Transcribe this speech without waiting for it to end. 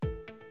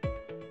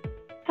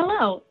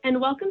Hello, and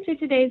welcome to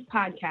today's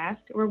podcast,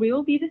 where we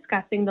will be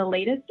discussing the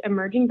latest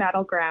emerging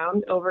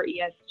battleground over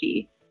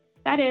ESG.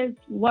 That is,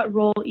 what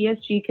role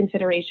ESG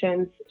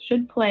considerations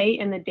should play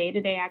in the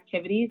day-to-day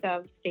activities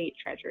of state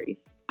treasuries.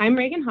 I'm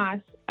Reagan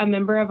Haas, a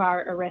member of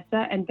our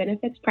ERISA and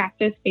benefits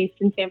practice based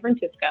in San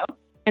Francisco,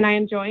 and I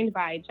am joined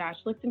by Josh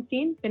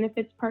Lichtenstein,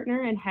 benefits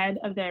partner and head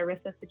of the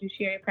ERISA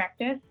fiduciary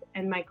practice,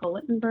 and Michael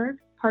Littenberg,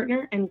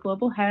 partner and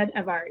global head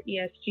of our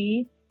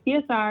ESG,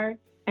 CSR,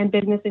 and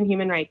business and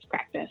human rights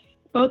practice,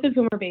 both of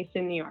whom are based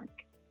in New York.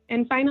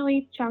 And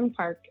finally, Chong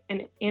Park,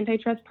 an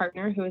antitrust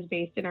partner who is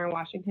based in our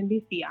Washington,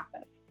 D.C.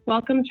 office.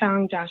 Welcome,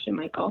 Chong, Josh, and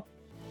Michael.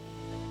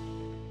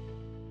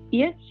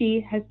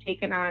 ESG has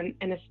taken on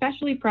an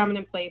especially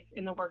prominent place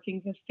in the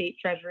workings of state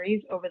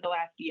treasuries over the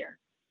last year.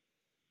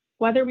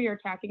 Whether we are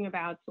talking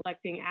about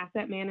selecting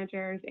asset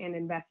managers and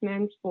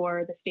investments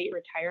for the state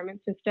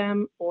retirement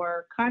system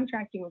or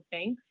contracting with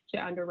banks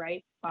to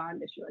underwrite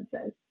bond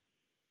issuances,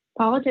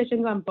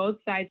 politicians on both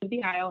sides of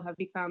the aisle have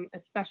become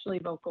especially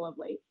vocal of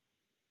late,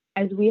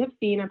 as we have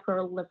seen a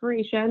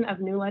proliferation of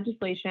new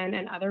legislation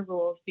and other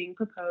rules being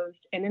proposed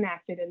and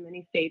enacted in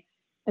many states,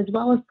 as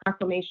well as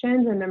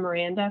proclamations and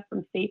memoranda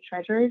from state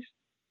treasurers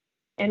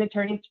and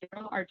attorneys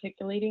general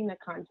articulating the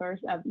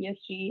contours of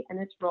ESG and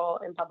its role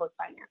in public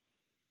finance.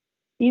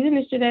 These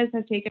initiatives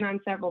have taken on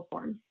several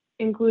forms,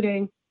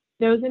 including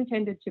those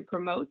intended to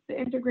promote the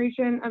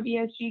integration of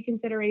ESG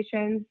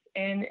considerations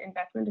in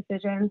investment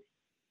decisions,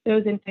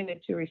 those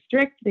intended to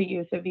restrict the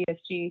use of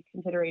ESG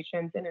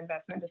considerations in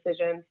investment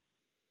decisions,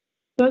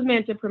 those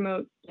meant to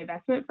promote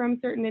divestment from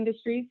certain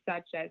industries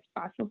such as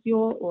fossil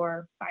fuel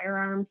or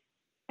firearms,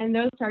 and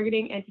those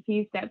targeting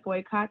entities that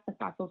boycott the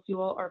fossil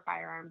fuel or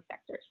firearms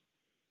sectors.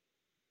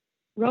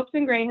 Ropes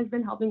and Gray has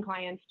been helping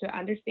clients to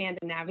understand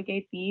and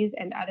navigate these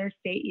and other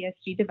state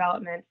ESG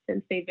developments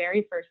since they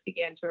very first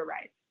began to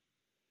arise.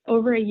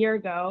 Over a year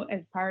ago,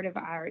 as part of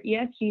our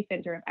ESG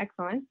Center of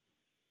Excellence,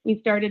 we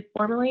started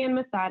formally and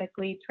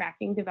methodically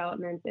tracking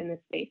developments in this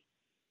space.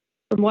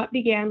 From what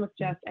began with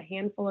just a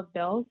handful of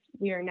bills,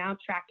 we are now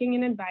tracking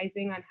and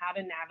advising on how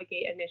to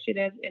navigate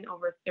initiatives in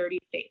over 30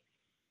 states,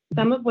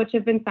 some of which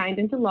have been signed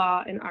into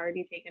law and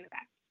already taken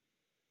effect.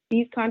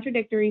 These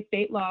contradictory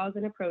state laws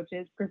and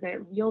approaches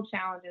present real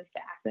challenges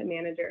to asset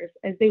managers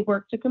as they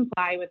work to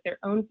comply with their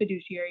own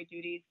fiduciary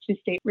duties to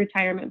state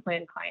retirement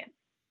plan clients,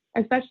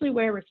 especially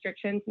where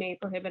restrictions may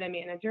prohibit a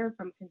manager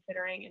from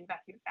considering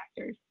investment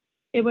factors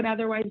it would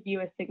otherwise view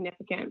as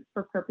significant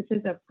for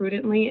purposes of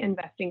prudently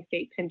investing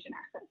state pension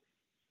assets.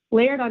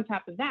 Layered on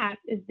top of that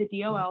is the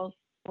DOL's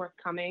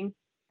forthcoming,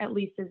 at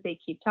least as they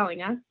keep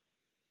telling us,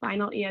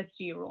 final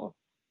ESG rule,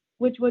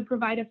 which would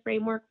provide a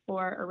framework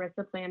for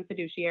ERISA plan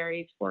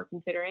fiduciaries for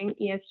considering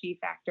ESG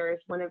factors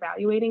when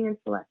evaluating and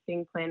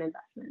selecting plan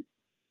investments.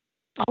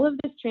 All of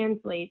this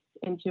translates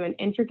into an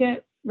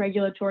intricate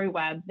regulatory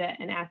web that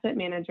an asset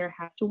manager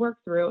has to work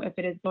through if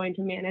it is going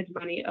to manage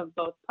money of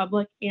both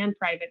public and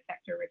private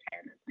sector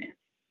retirement plans.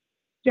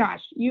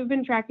 Josh, you've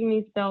been tracking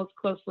these bills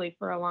closely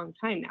for a long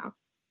time now.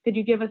 Could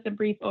you give us a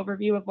brief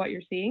overview of what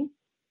you're seeing?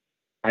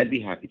 I'd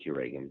be happy to,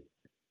 Reagan.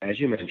 As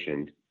you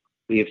mentioned,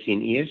 we have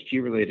seen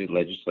ESG-related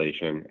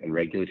legislation and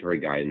regulatory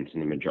guidance in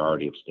the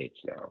majority of states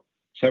now.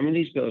 Some of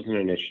these bills and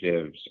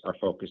initiatives are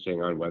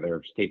focusing on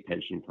whether state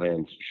pension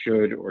plans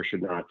should or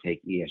should not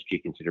take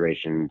ESG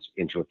considerations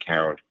into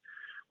account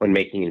when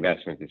making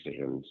investment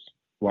decisions,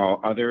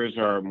 while others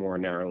are more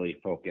narrowly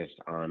focused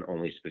on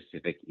only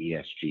specific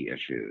ESG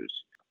issues.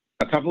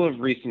 A couple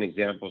of recent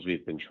examples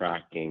we've been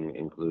tracking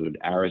include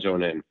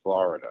Arizona and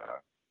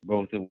Florida,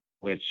 both of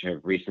which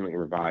have recently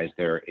revised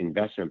their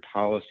investment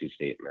policy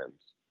statements.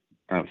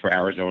 For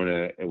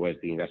Arizona, it was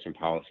the investment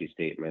policy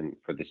statement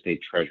for the state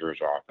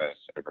treasurer's office,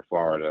 and for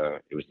Florida,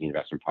 it was the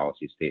investment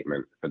policy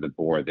statement for the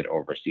board that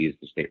oversees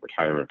the state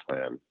retirement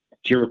plan,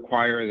 to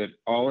require that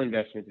all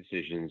investment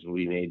decisions will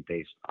be made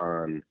based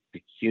on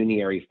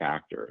pecuniary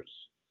factors,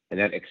 and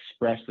that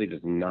expressly does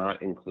not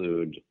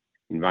include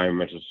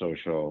environmental,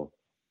 social,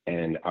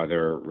 and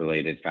other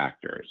related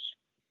factors.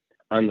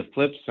 On the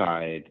flip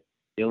side,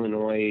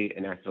 Illinois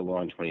enacted a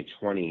law in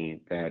 2020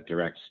 that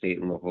directs state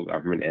and local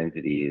government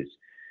entities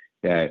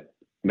that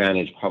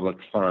manage public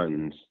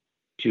funds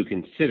to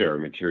consider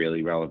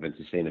materially relevant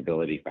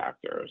sustainability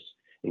factors,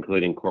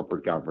 including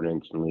corporate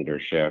governance and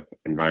leadership,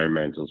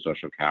 environmental,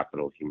 social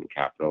capital, human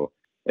capital,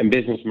 and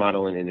business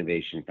model and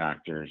innovation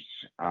factors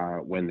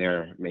when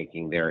they're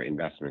making their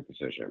investment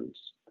decisions.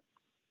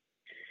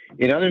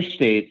 In other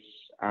states,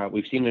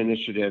 we've seen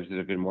initiatives that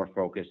have been more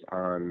focused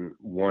on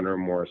one or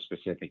more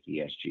specific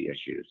ESG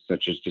issues,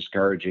 such as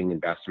discouraging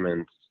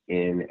investments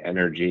in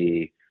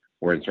energy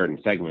or in certain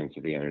segments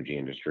of the energy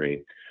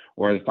industry,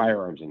 or the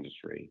firearms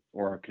industry,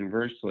 or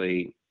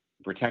conversely,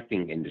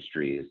 protecting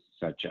industries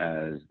such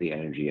as the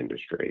energy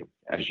industry,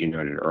 as you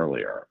noted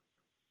earlier.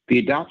 The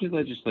adopted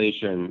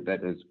legislation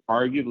that has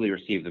arguably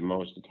received the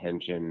most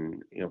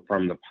attention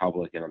from the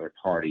public and other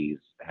parties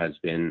has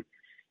been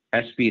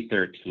SB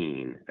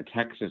 13, a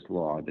Texas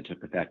law that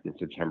took effect in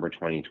September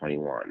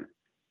 2021.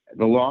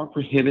 The law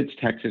prohibits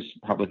Texas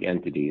public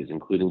entities,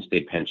 including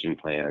state pension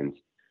plans,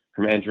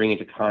 from entering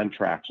into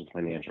contracts with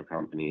financial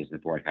companies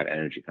that boycott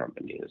energy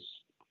companies.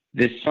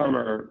 This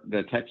summer,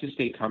 the Texas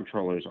State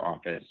Comptroller's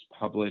Office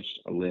published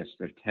a list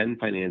of 10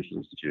 financial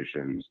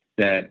institutions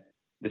that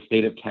the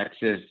state of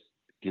Texas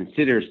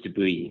considers to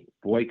be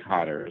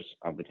boycotters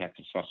of the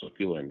Texas fossil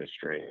fuel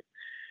industry.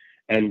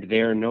 And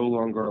they're no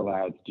longer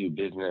allowed to do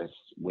business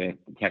with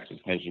the Texas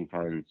pension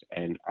funds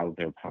and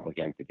other public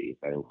entities.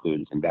 That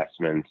includes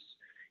investments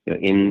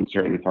in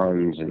certain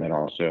funds, and that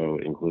also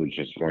includes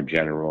just more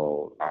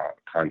general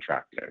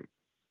contracting.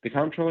 The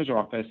Comptroller's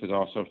Office has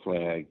also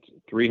flagged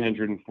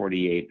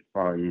 348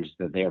 funds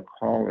that they are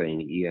calling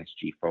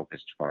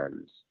ESG-focused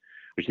funds,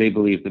 which they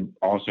believe to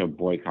also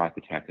boycott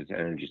the Texas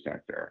energy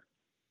sector.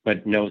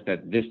 But note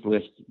that this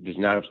list does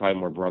not apply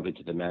more broadly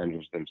to the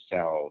managers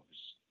themselves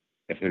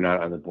if they're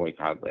not on the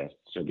boycott list.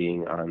 So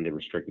being on the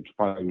restricted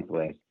funds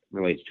list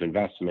relates to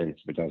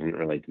investments, but doesn't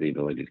relate to the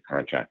ability to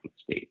contract with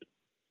the state.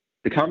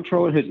 The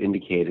comptroller has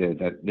indicated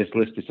that this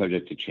list is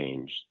subject to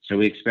change, so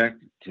we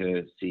expect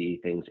to see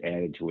things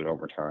added to it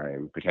over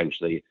time,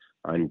 potentially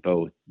on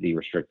both the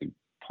restricted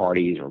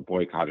parties or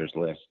boycotters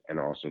list and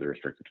also the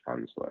restricted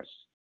funds list.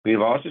 We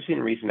have also seen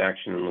recent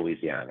action in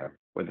Louisiana,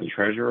 where the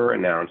treasurer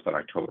announced on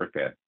October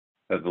 5th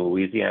that the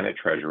Louisiana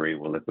Treasury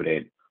will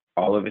liquidate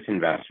all of its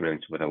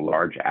investments with a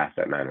large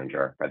asset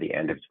manager by the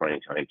end of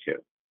 2022,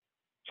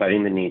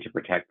 citing the need to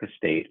protect the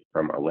state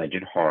from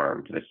alleged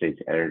harm to the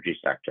state's energy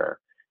sector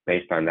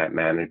based on that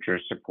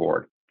manager's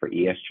support for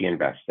ESG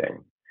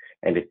investing,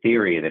 and a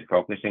theory that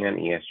focusing on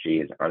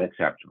ESG is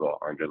unacceptable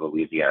under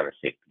Louisiana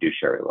state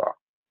fiduciary law.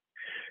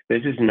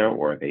 This is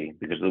noteworthy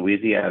because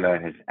Louisiana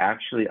has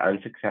actually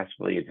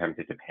unsuccessfully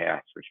attempted to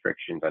pass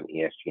restrictions on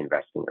ESG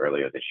investing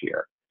earlier this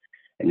year.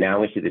 And now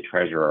we see the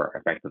treasurer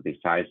effectively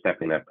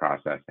sidestepping that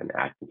process and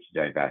acting to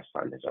divest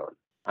on his own.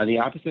 On the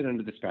opposite end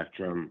of the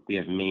spectrum, we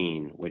have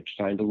Maine, which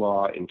signed a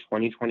law in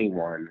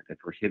 2021 that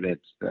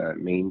prohibits the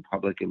Maine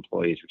Public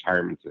Employees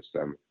Retirement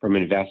System from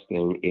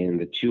investing in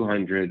the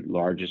 200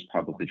 largest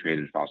publicly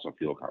traded fossil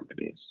fuel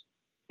companies.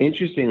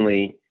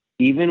 Interestingly,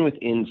 even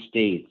within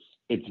states,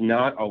 it's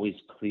not always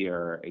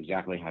clear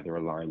exactly how they're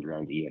aligned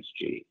around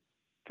ESG.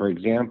 For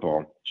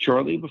example,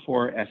 shortly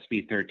before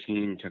SB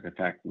 13 took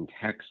effect in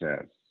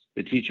Texas,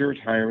 the Teacher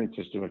Retirement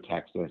System of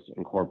Texas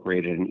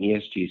incorporated an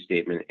ESG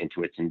statement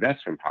into its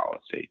investment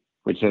policy,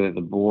 which said that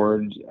the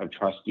board of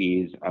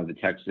trustees of the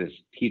Texas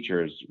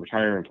Teachers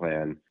Retirement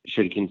Plan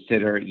should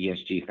consider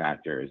ESG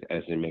factors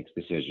as it makes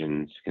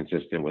decisions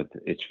consistent with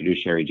its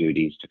fiduciary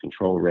duties to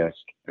control risk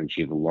and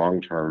achieve a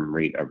long-term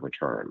rate of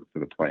return for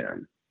the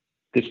plan.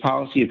 This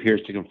policy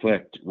appears to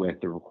conflict with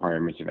the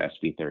requirements of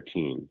SB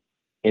 13.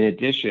 In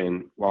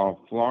addition, while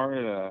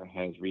Florida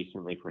has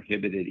recently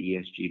prohibited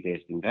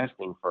ESG-based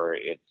investing for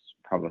its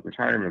public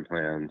retirement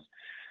plans,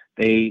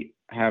 they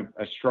have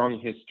a strong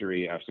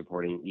history of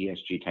supporting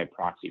ESG-type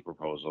proxy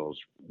proposals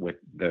with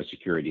the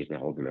securities they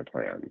hold in their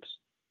plans.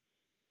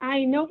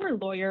 I know we're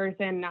lawyers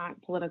and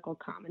not political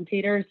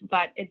commentators,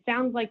 but it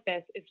sounds like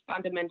this is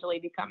fundamentally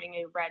becoming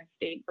a red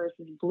state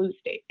versus blue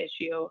state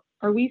issue.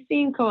 Are we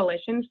seeing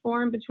coalitions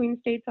form between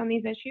states on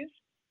these issues?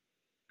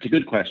 It's a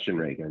good question,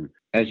 Reagan.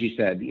 As you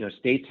said,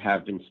 states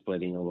have been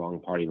splitting along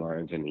party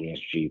lines in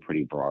ESG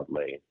pretty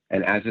broadly.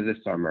 And as of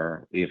this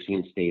summer, we have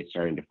seen states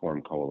starting to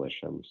form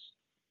coalitions.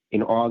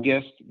 In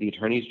August, the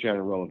attorneys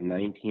general of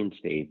 19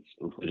 states,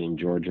 including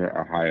Georgia,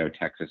 Ohio,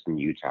 Texas, and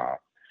Utah,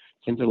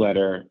 sent a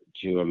letter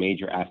to a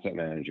major asset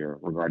manager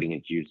regarding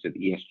its use of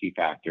ESG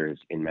factors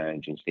in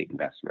managing state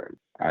investment,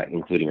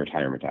 including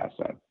retirement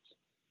assets.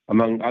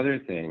 Among other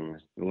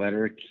things, the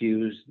letter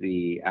accused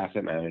the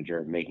asset manager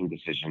of making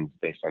decisions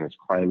based on its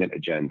climate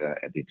agenda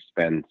at the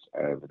expense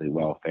of the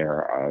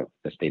welfare of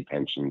the state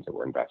pensions that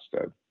were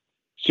invested.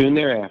 Soon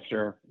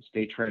thereafter,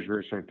 state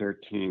treasurers from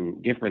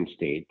 13 different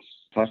states,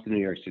 plus the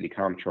New York City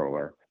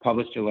Comptroller,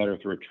 published a letter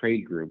through a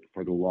trade group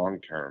for the long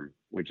term,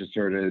 which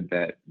asserted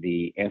that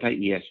the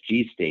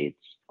anti-ESG states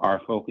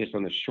are focused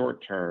on the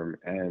short term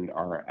and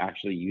are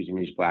actually using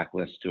these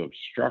blacklists to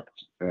obstruct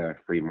the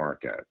free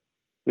market.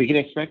 We can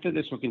expect that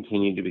this will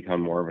continue to become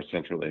more of a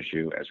central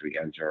issue as we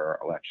enter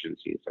election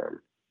season.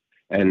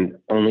 And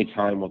only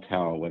time will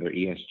tell whether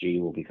ESG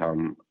will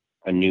become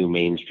a new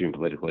mainstream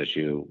political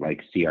issue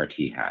like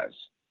CRT has.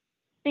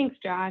 Thanks,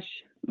 Josh.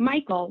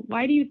 Michael,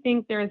 why do you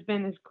think there has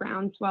been this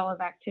groundswell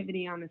of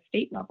activity on the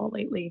state level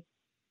lately?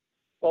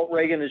 Well,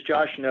 Reagan, as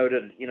Josh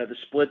noted, the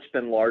split's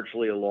been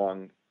largely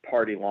along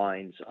party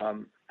lines.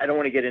 I don't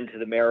want to get into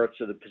the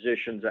merits of the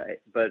positions,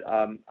 but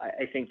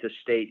I think the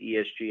state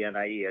ESG and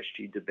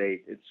ESG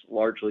debate, it's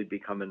largely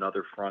become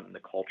another front in the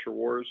culture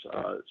wars.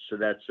 So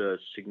that's a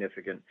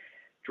significant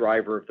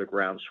driver of the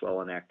groundswell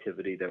and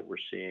activity that we're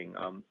seeing.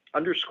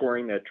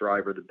 Underscoring that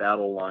driver, the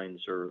battle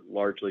lines are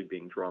largely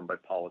being drawn by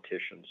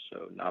politicians,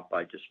 so not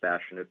by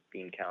dispassionate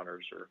bean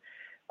counters or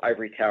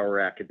ivory tower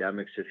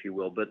academics, if you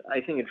will. But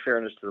I think in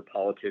fairness to the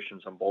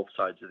politicians on both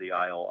sides of the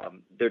aisle,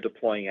 they're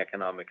deploying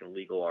economic and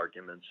legal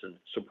arguments in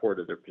support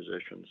of their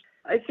positions.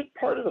 I think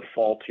part of the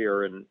fault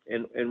here and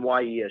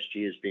why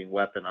ESG is being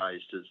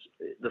weaponized is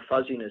the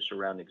fuzziness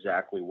around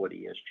exactly what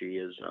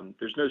ESG is.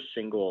 There's no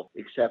single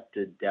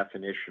accepted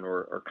definition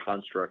or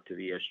construct of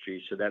ESG,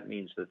 so that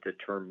means that the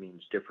term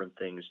means different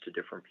things to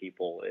different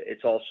people.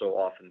 It's also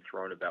often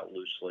thrown about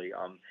loosely.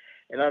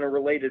 And on a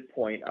related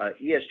point,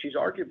 ESG is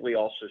arguably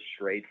also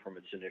strayed from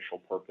its initial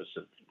purpose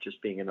of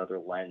just being another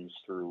lens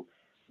through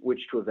which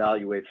to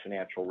evaluate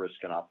financial risk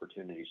and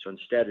opportunity. So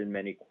instead, in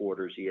many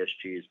quarters,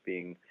 ESG is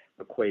being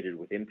equated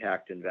with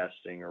impact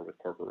investing or with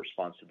corporate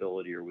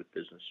responsibility or with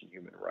business and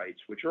human rights,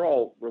 which are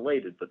all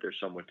related, but they're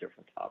somewhat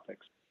different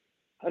topics.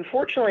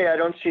 Unfortunately, I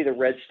don't see the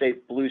red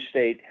state, blue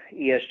state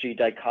ESG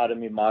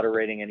dichotomy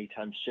moderating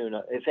anytime soon.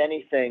 If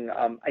anything,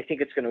 I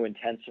think it's going to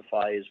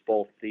intensify as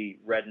both the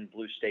red and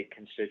blue state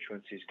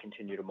constituencies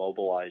continue to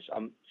mobilize.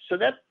 So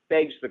that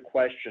begs the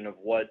question of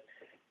what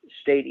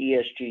state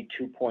ESG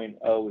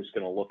 2.0 is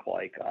going to look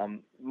like.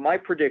 My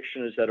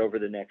prediction is that over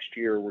the next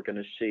year, we're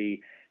going to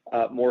see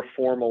more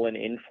formal and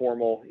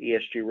informal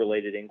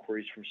ESG-related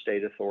inquiries from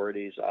state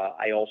authorities.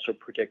 I also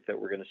predict that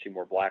we're going to see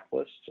more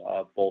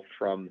blacklists, both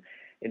from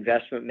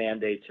investment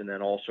mandates and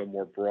then also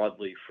more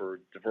broadly for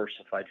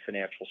diversified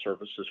financial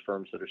services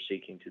firms that are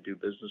seeking to do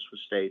business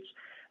with states.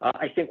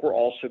 I think we're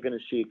also going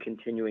to see a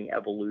continuing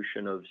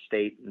evolution of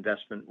state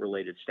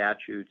investment-related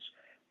statutes,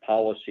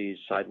 policies,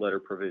 side letter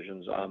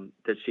provisions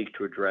that seek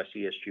to address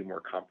ESG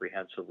more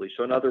comprehensively.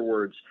 So in other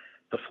words,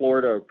 the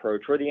Florida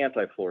approach or the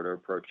anti-Florida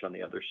approach on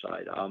the other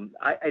side.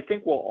 I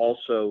think we'll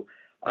also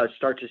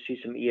start to see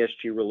some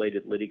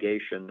ESG-related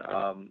litigation,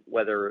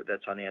 whether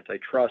that's on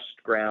antitrust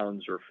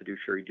grounds or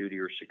fiduciary duty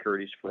or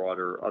securities fraud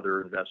or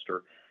other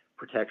investor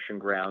protection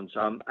grounds.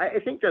 I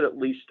think that at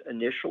least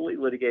initially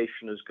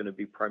litigation is going to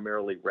be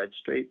primarily red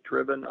state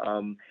driven,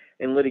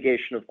 and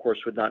litigation, of course,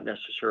 would not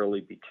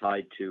necessarily be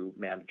tied to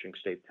managing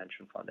state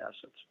pension fund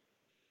assets.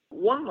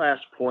 One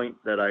last point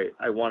that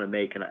I want to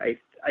make, and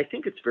I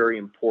think it's very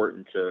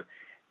important to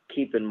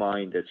keep in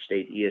mind that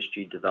state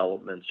ESG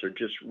developments are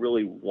just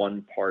really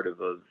one part of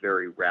a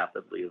very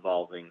rapidly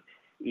evolving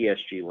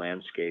ESG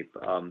landscape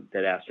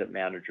that asset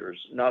managers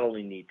not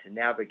only need to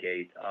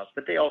navigate,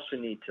 but they also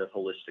need to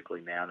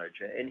holistically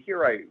manage. And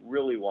here I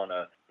really want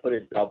to put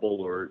a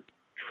double or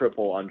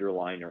triple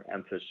underline or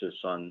emphasis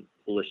on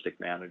holistic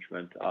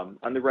management.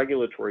 On the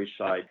regulatory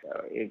side,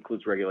 it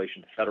includes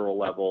regulation at the federal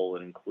level,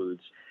 it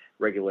includes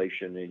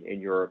regulation in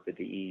Europe at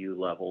the EU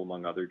level,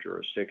 among other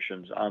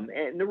jurisdictions.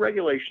 And the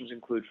regulations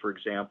include, for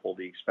example,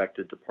 the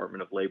expected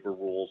Department of Labor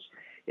rules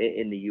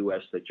in the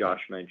US that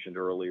Josh mentioned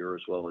earlier,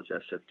 as well as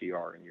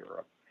SFDR in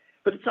Europe.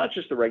 But it's not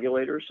just the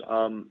regulators,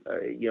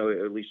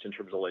 at least in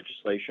terms of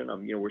legislation.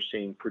 We're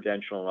seeing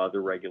Prudential and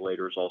other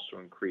regulators also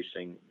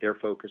increasing their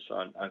focus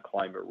on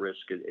climate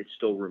risk. It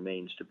still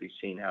remains to be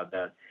seen how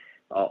that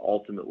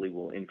ultimately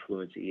will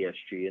influence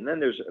ESG. And then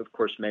there's, of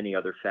course, many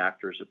other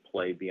factors at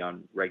play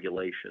beyond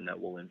regulation that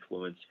will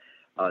influence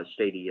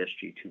state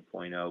ESG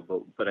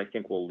 2.0. But I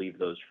think we'll leave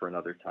those for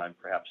another time,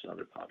 perhaps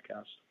another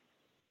podcast.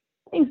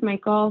 Thanks,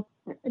 Michael.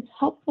 It's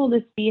helpful to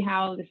see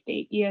how the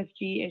state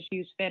ESG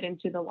issues fit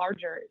into the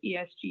larger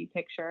ESG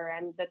picture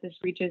and that this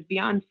reaches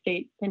beyond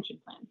state pension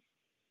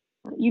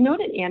plans. You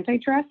noted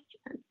antitrust.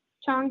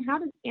 Chang, how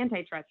does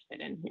antitrust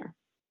fit in here?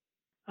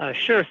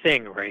 Sure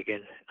thing,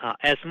 Reagan.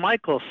 As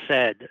Michael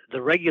said,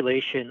 the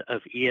regulation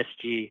of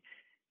ESG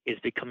is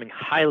becoming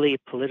highly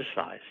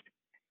politicized.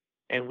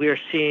 And we're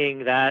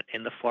seeing that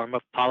in the form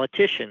of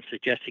politicians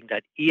suggesting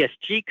that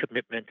ESG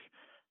commitments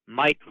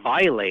might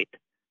violate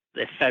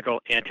the federal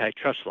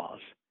antitrust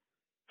laws.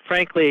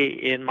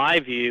 Frankly, in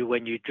my view,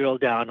 when you drill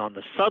down on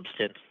the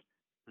substance,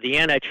 the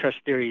antitrust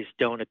theories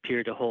don't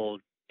appear to hold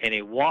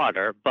any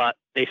water, but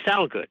they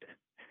sound good.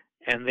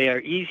 And they are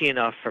easy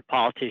enough for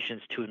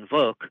politicians to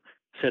invoke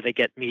so they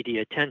get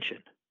media attention.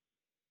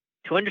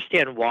 To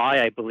understand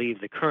why I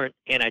believe the current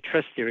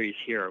antitrust theories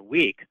here are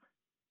weak,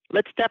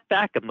 let's step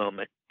back a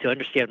moment to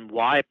understand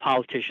why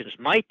politicians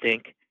might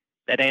think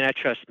that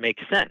antitrust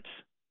makes sense.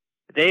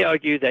 They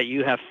argue that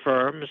you have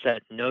firms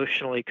that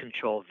notionally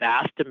control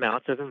vast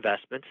amounts of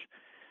investments,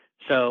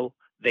 so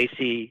they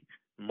see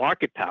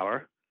market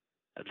power,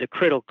 the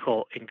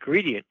critical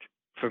ingredient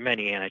for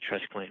many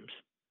antitrust claims.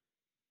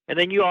 And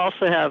then you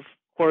also have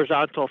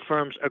horizontal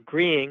firms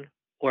agreeing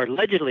or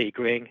allegedly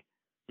agreeing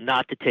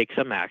not to take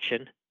some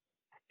action,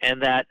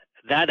 and that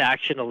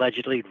action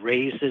allegedly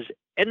raises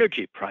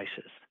energy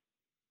prices.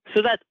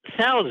 So that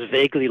sounds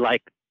vaguely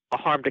like a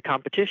harm to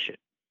competition,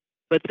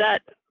 but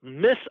that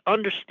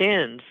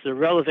misunderstands the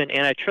relevant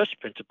antitrust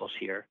principles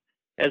here,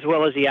 as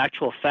well as the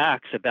actual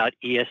facts about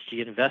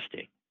ESG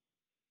investing.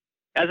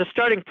 As a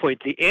starting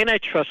point, the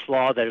antitrust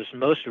law that is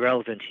most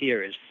relevant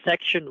here is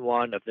Section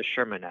 1 of the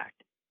Sherman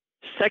Act.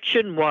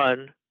 Section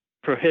 1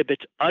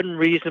 prohibits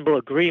unreasonable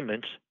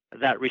agreements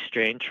that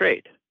restrain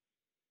trade.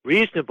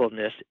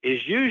 Reasonableness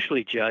is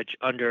usually judged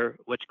under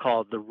what's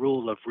called the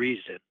rule of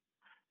reason.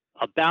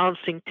 a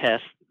balancing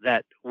test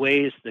that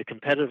weighs the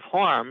competitive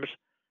harms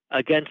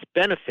against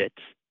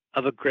benefits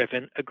of a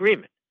given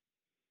agreement.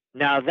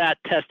 Now, that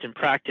test in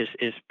practice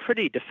is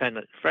pretty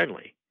defendant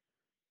friendly,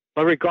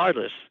 but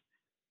regardless,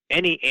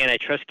 any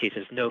antitrust case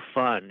is no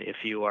fun if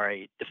you are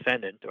a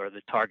defendant or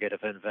the target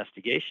of an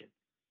investigation.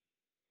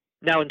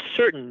 Now, in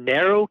certain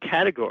narrow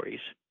categories,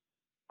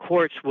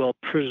 courts will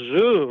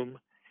presume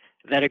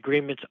that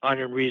agreements are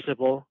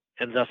unreasonable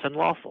and thus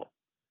unlawful.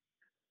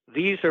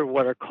 These are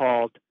what are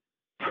called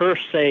per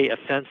se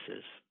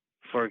offenses.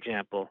 For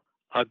example,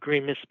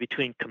 agreements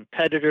between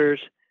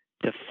competitors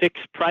to fix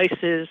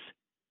prices,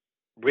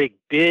 rig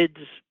bids,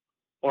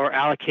 or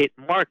allocate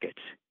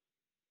markets.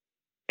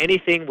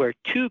 Anything where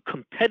two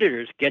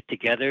competitors get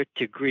together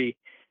to agree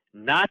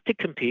not to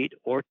compete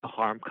or to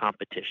harm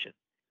competition.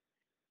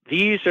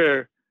 These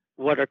are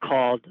what are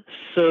called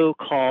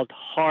so-called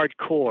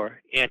hardcore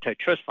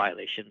antitrust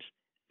violations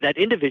that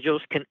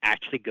individuals can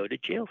actually go to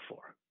jail for.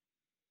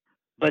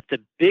 But the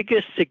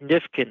biggest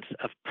significance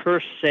of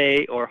per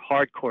se or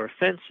hardcore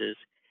offenses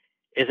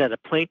is that a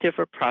plaintiff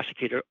or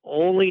prosecutor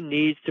only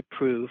needs to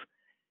prove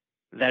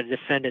that a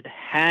defendant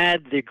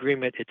had the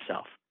agreement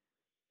itself.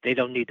 They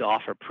don't need to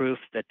offer proof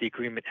that the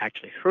agreement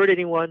actually hurt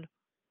anyone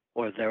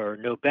or there are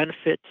no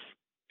benefits,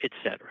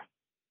 etc.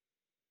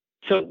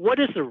 So what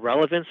is the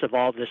relevance of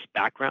all this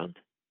background?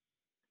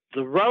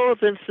 The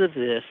relevance of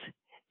this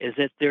is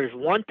that there's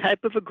one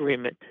type of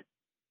agreement,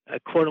 a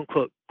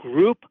quote-unquote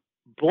group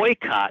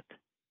boycott,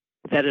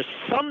 that is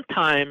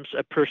sometimes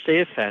a per se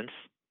offense,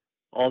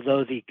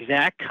 although the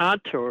exact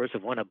contours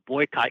of when a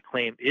boycott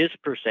claim is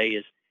per se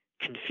is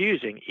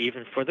confusing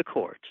even for the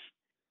courts.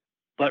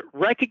 But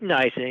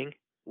recognizing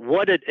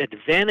what an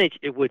advantage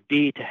it would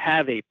be to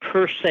have a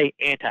per se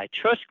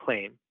antitrust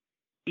claim,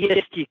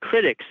 ESG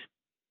critics,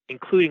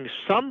 including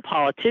some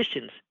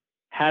politicians,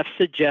 have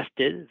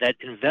suggested that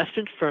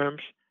investment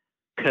firms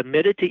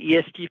committed to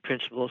ESG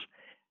principles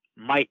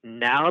might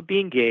now be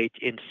engaged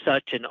in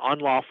such an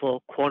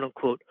unlawful,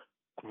 quote-unquote,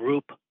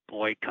 group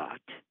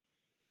boycott.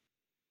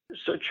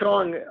 So,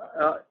 Chong,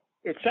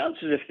 it sounds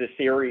as if the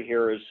theory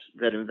here is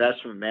that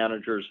investment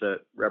managers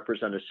that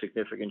represent a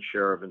significant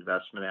share of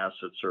investment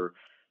assets are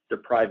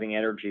depriving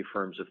energy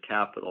firms of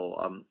capital,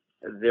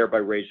 thereby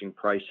raising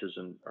prices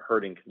and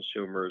hurting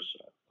consumers.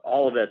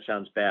 All of that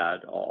sounds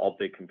bad. All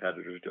big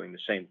competitors doing the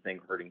same thing,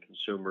 hurting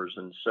consumers.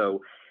 And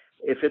so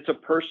if it's a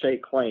per se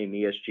claim,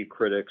 ESG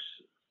critics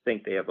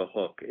think they have a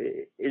hook.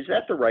 Is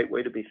that the right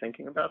way to be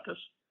thinking about this?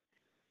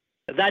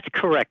 That's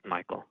correct,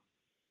 Michael.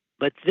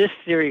 But this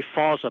theory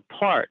falls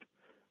apart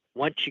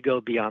once you go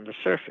beyond the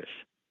surface.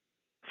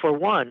 For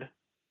one,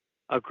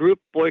 a group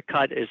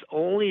boycott is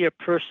only a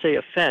per se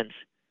offense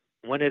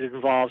when it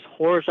involves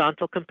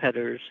horizontal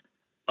competitors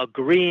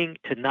agreeing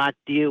to not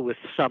deal with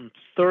some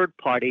third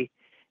party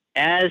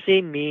as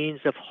a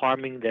means of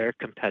harming their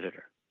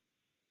competitor.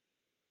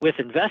 With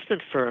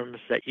investment firms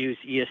that use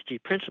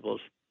ESG principles,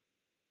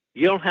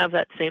 you don't have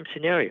that same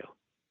scenario.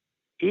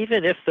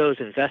 Even if those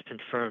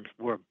investment firms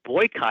were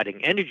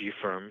boycotting energy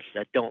firms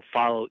that don't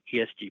follow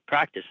ESG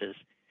practices,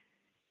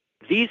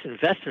 these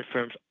investment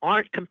firms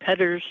aren't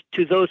competitors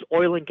to those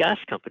oil and gas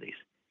companies.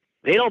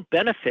 They don't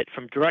benefit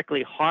from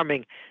directly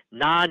harming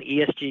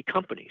non-ESG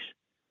companies.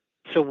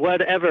 So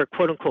whatever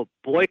quote-unquote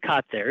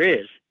boycott there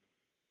is,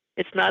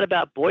 it's not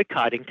about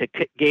boycotting to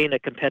gain a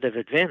competitive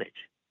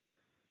advantage.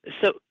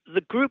 So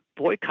the group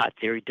boycott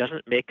theory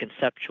doesn't make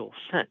conceptual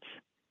sense.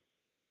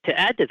 To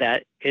add to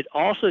that, it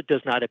also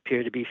does not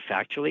appear to be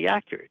factually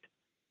accurate.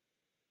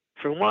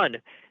 For one,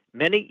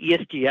 many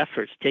ESG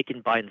efforts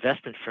taken by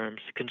investment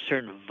firms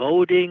concern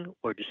voting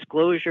or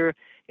disclosure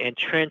and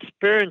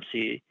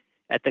transparency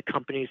at the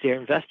companies they are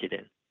invested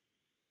in.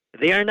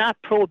 They are not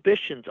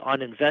prohibitions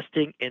on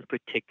investing in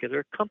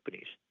particular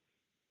companies.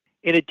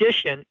 In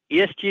addition,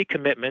 ESG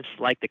commitments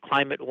like the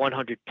Climate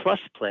 100 Plus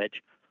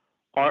pledge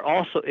are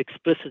also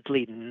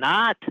explicitly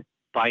not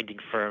binding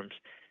firms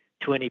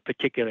to any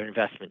particular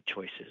investment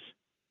choices.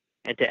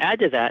 And to add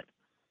to that,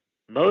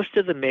 most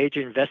of the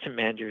major investment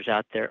managers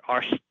out there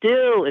are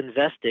still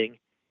investing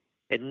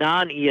in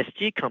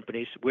non-ESG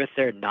companies with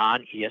their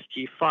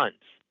non-ESG funds.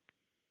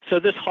 So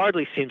this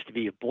hardly seems to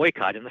be a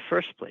boycott in the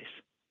first place.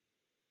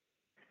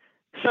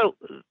 So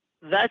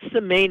that's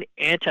the main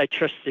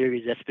antitrust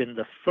theory that's been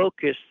the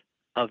focus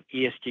of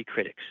ESG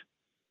critics.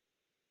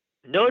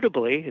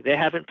 Notably, they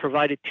haven't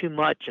provided too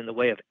much in the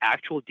way of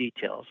actual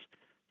details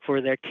for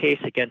their case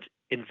against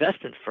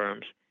investment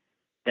firms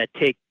that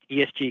take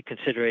ESG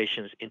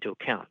considerations into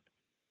account.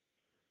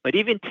 But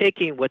even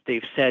taking what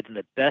they've said in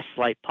the best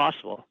light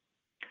possible,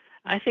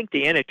 I think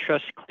the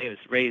antitrust claims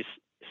raised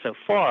so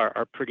far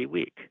are pretty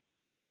weak.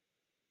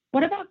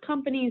 What about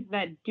companies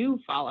that do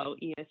follow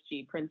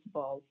ESG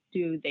principles?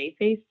 Do they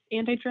face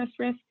antitrust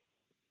risk?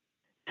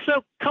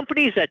 So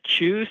companies that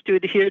choose to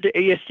adhere to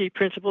ESG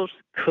principles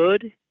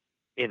could,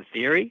 in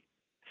theory,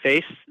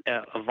 face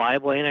a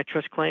viable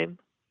antitrust claim.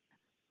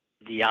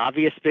 The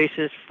obvious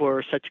basis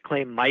for such a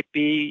claim might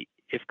be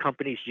if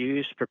companies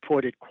use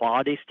purported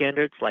quality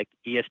standards like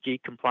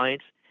ESG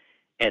compliance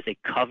as a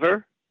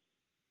cover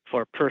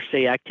for per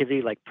se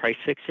activity like price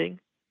fixing.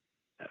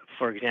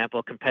 For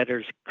example,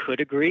 competitors could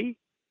agree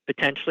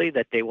potentially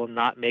that they will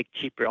not make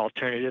cheaper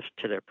alternatives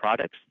to their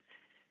products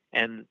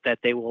and that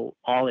they will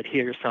all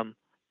adhere to some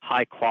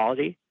high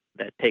quality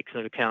that takes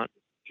into account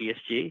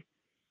ESG.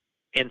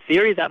 In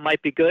theory, that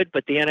might be good,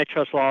 but the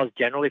antitrust laws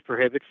generally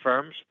prohibit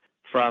firms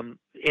from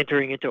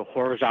entering into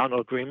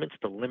horizontal agreements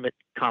to limit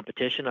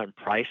competition on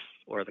price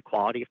or the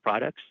quality of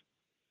products.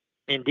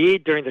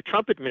 Indeed, during the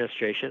Trump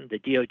administration, the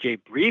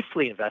DOJ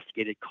briefly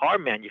investigated car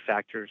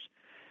manufacturers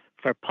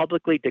for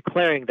publicly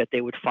declaring that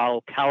they would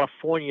follow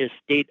California's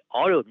state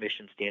auto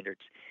emission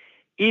standards,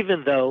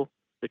 even though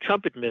the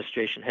Trump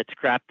administration had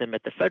scrapped them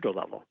at the federal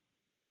level.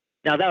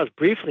 Now, that was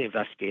briefly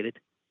investigated,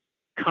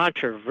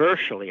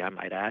 controversially, I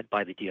might add,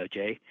 by the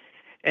DOJ,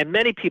 and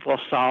many people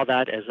saw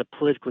that as a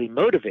politically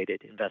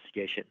motivated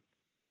investigation.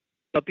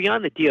 But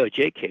beyond the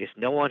DOJ case,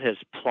 no one has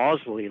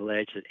plausibly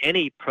alleged that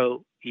any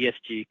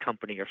pro-ESG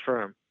company or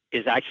firm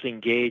is actually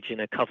engaged in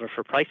a cover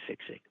for price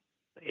fixing.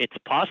 It's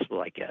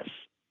possible, I guess,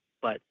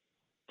 but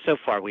so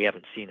far we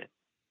haven't seen it.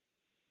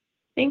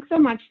 Thanks so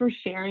much for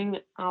sharing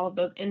all of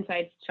those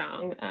insights,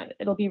 Chong.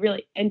 It'll be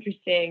really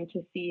interesting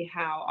to see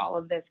how all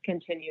of this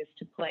continues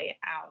to play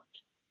out.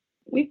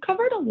 We've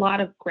covered a lot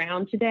of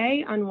ground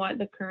today on what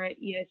the current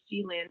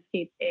ESG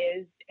landscape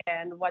is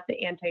and what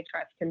the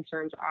antitrust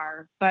concerns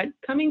are. But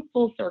coming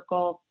full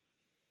circle,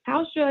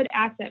 how should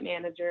asset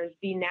managers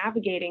be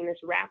navigating this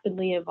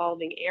rapidly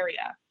evolving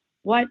area?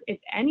 What, if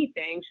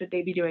anything, should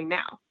they be doing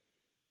now?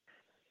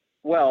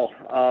 Well,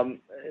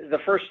 the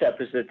first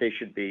step is that they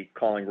should be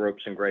calling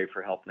Ropes and Gray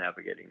for help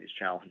navigating these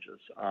challenges.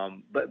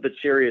 But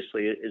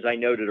seriously, as I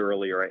noted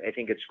earlier, I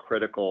think it's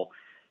critical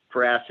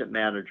for asset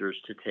managers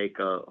to take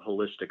a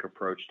holistic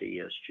approach to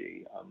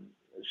ESG.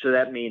 So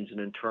that means an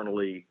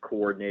internally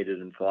coordinated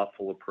and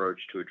thoughtful approach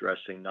to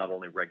addressing not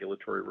only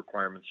regulatory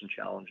requirements and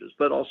challenges,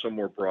 but also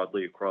more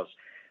broadly across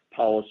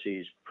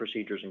policies,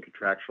 procedures, and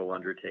contractual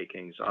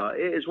undertakings,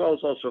 as well as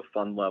also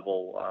fund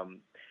level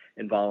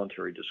and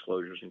voluntary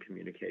disclosures and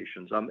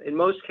communications. In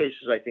most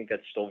cases, I think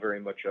that's still very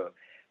much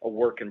a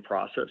work in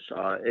process,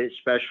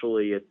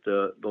 especially at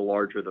the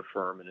larger the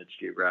firm and its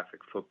geographic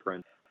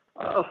footprint.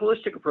 A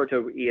holistic approach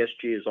to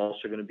ESG is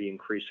also going to be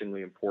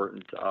increasingly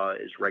important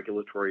as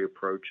regulatory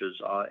approaches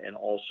and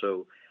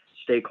also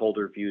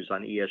stakeholder views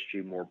on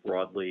ESG more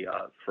broadly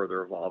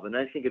further evolve. And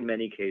I think in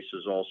many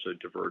cases also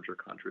diverge or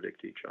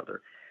contradict each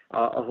other.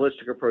 A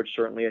holistic approach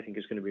certainly I think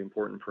is going to be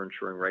important for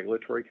ensuring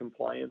regulatory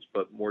compliance,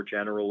 but more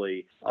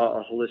generally,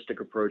 a holistic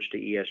approach to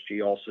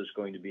ESG also is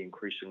going to be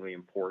increasingly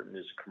important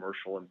as a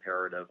commercial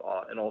imperative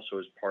and also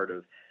as part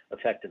of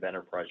effective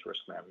enterprise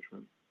risk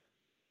management.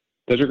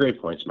 Those are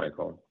great points,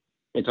 Michael.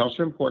 It's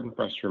also important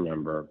for us to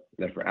remember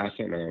that for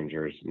asset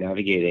managers,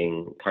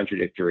 navigating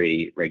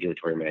contradictory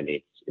regulatory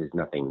mandates is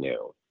nothing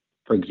new.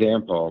 For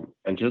example,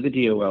 until the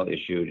DOL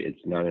issued its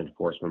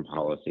non-enforcement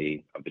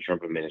policy of the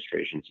Trump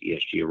administration's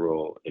ESG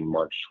rule in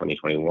March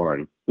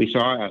 2021, we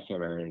saw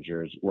asset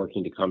managers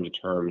working to come to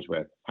terms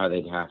with how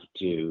they'd have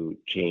to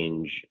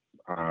change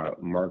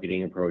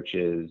marketing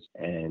approaches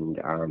and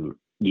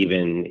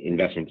even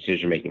investment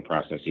decision-making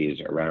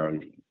processes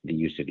around the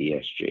use of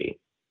ESG.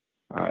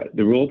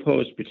 The rule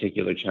posed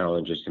particular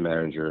challenges to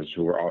managers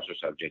who were also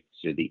subject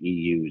to the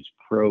EU's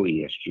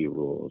pro-ESG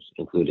rules,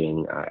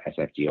 including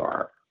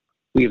SFDR.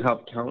 We've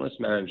helped countless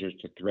managers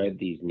to thread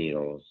these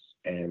needles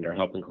and are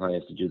helping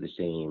clients to do the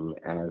same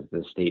as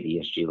the state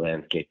ESG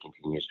landscape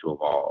continues to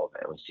evolve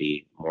and we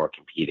see more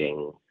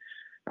competing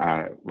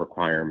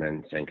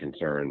requirements and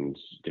concerns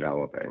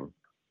developing.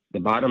 The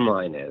bottom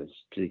line is,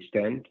 to the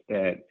extent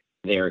that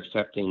they are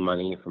accepting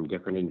money from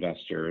different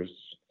investors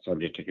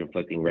subject to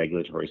conflicting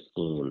regulatory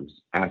schemes,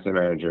 asset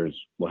managers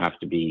will have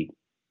to be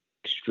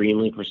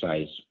extremely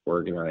precise,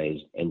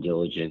 organized, and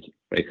diligent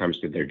when it comes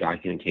to their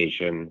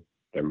documentation,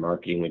 their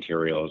marketing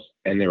materials,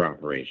 and their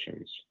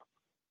operations.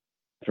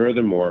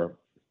 Furthermore,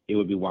 it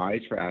would be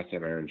wise for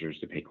asset managers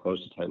to pay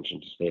close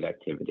attention to state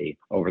activity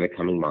over the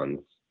coming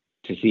months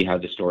to see how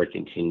the story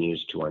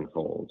continues to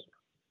unfold.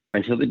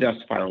 Until the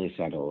dust finally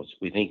settles,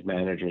 we think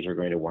managers are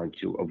going to want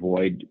to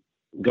avoid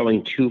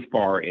going too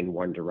far in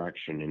one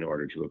direction in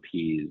order to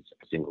appease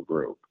a single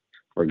group.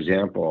 For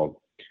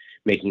example,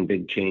 making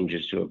big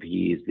changes to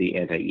appease the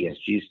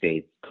anti-ESG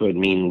states could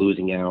mean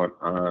losing out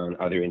on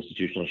other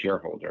institutional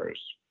shareholders,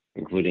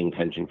 including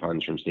pension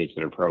funds from states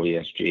that are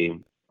pro-ESG,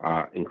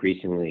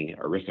 increasingly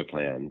ERISA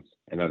plans,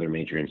 and other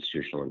major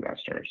institutional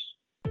investors.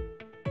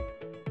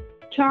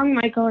 Chong,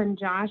 Michael, and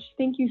Josh,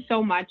 thank you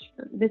so much.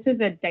 This is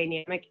a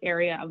dynamic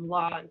area of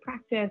law and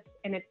practice,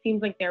 and it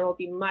seems like there will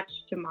be much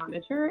to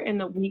monitor in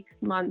the weeks,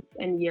 months,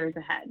 and years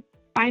ahead.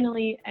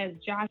 Finally, as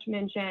Josh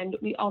mentioned,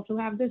 we also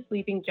have the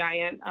sleeping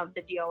giant of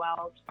the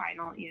DOL's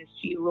final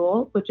ESG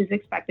rule, which is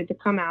expected to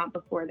come out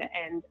before the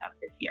end of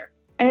this year.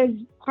 As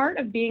part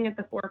of being at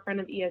the forefront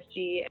of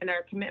ESG and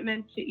our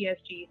commitment to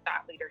ESG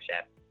thought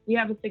leadership, we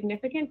have a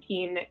significant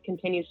team that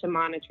continues to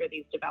monitor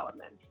these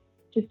developments.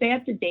 To stay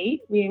up to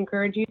date, we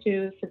encourage you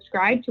to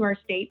subscribe to our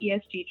state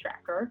ESG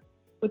tracker,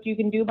 which you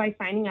can do by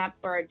signing up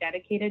for our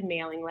dedicated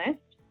mailing list.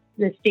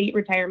 the State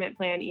Retirement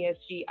Plan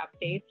ESG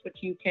updates, which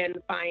you can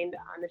find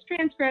on this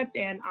transcript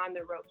and on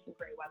the Ropes and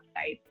Gray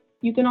website.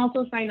 You can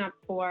also sign up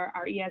for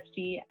our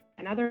ESG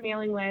and other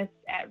mailing lists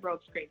at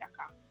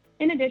ropesgray.com.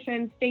 In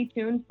addition, stay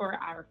tuned for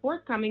our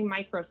forthcoming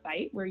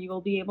microsite, where you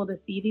will be able to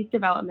see these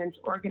developments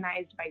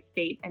organized by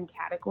state and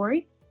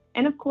category.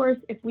 And of course,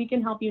 if we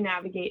can help you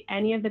navigate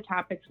any of the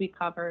topics we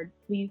covered,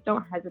 please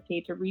don't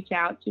hesitate to reach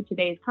out to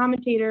today's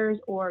commentators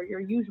or your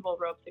usual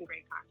Ropes and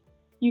Gray content.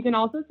 You can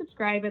also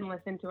subscribe and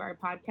listen to our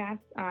podcasts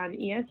on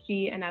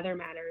ESG and other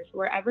matters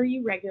wherever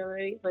you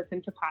regularly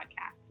listen to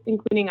podcasts,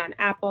 including on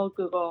Apple,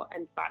 Google,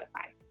 and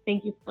Spotify.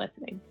 Thank you for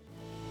listening.